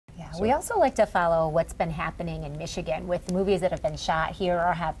So. We also like to follow what's been happening in Michigan with movies that have been shot here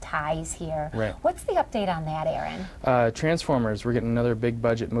or have ties here. Right. What's the update on that, Aaron? Transformers, we're getting another big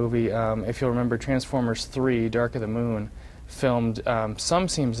budget movie. If you'll remember, Transformers 3, Dark of the Moon, filmed some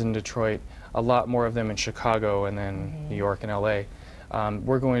scenes in Detroit, a lot more of them in Chicago and then New York and LA.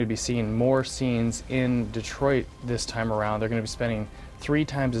 We're going to be seeing more scenes in Detroit this time around. They're going to be spending 3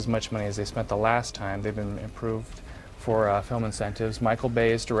 times as much money as they spent the last time. They've been improved for film incentives. Michael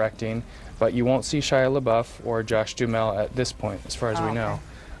Bay is directing, but you won't see Shia LaBeouf or Josh Duhamel at this point, as far as we know.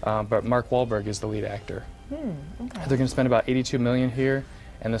 But Mark Wahlberg is the lead actor. They're going to spend about $82 million here,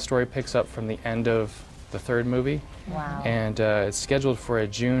 and the story picks up from the end of the 3rd movie. Wow. And it's scheduled for a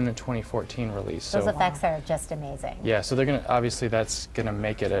June 2014 release. Those effects are just amazing. Yeah, so they're going to, obviously that's going to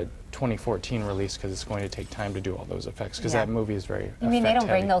make it a 2014 release because it's going to take time to do all those effects because that movie is very You mean they don't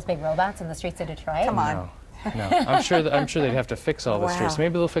bring heavy. those big robots in the streets of Detroit? Come on. No. No, I'm sure they'd have to fix all the streets.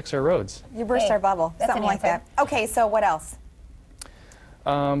 Maybe they'll fix our roads. You burst our bubble, something like that. Okay, so what else?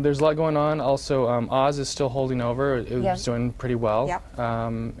 There's a lot going on. Also, Oz is still holding over. It was doing pretty well. Yep.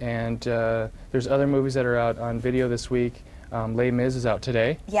 And there's other movies that are out on video this week. Les Mis is out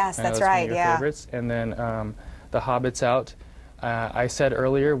today. Yes, that's one right. of your favorites. And then The Hobbit's out. I said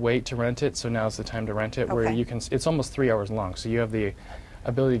earlier, wait to rent it, so now's the time to rent it. Where you can. It's almost 3 hours long, so you have the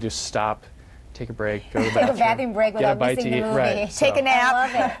ability to stop, take a break, go to the bathroom, take a bathroom break without missing the movie. Right, take a nap.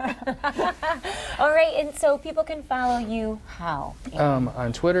 I love it. All right, and so people can follow you how?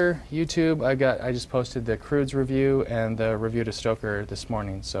 On Twitter, YouTube. I just posted the Crudes review and the review to Stoker this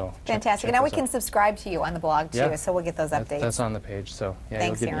morning. So fantastic. check Now we can subscribe to you on the blog too, so we'll get those updates. That's on the page. So yeah,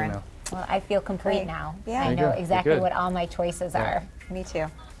 thanks, you'll get an Aaron. email. Well, I feel complete now. Yeah, I know exactly what all my choices are. Me too.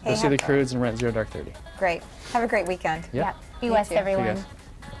 Go see the Crudes and rent Zero Dark 30. Great. Have a great weekend. Yeah. Be West, everyone.